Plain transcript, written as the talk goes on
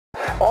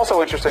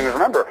Also interesting is,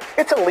 remember,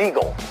 it's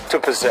illegal to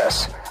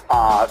possess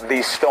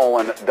these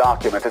stolen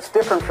documents. It's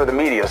different for the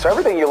media. So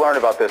everything you learn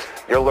about this,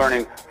 you're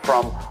learning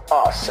from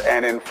us.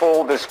 And in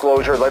full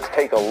disclosure, let's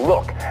take a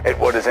look at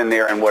what is in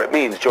there and what it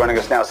means. Joining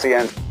us now,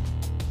 CN.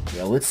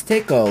 Yeah, let's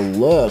take a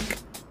look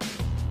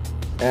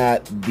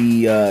at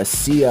the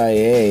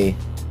CIA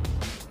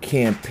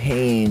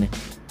campaign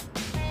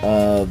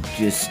of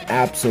just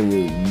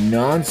absolute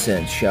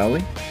nonsense, shall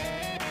we?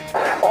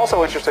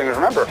 Also interesting is,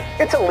 remember,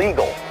 it's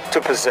illegal to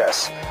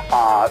possess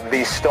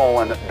these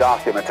stolen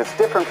documents. It's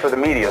different for the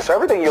media. So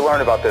everything you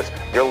learn about this,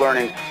 you're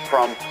learning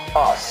from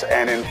us.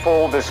 And in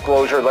full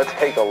disclosure, let's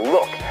take a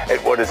look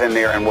at what is in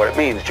there and what it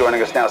means.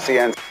 Joining us now,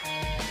 CN.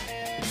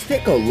 Let's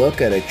take a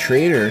look at a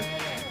trader.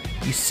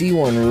 You see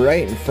one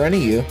right in front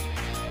of you.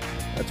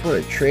 That's what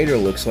a trader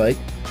looks like.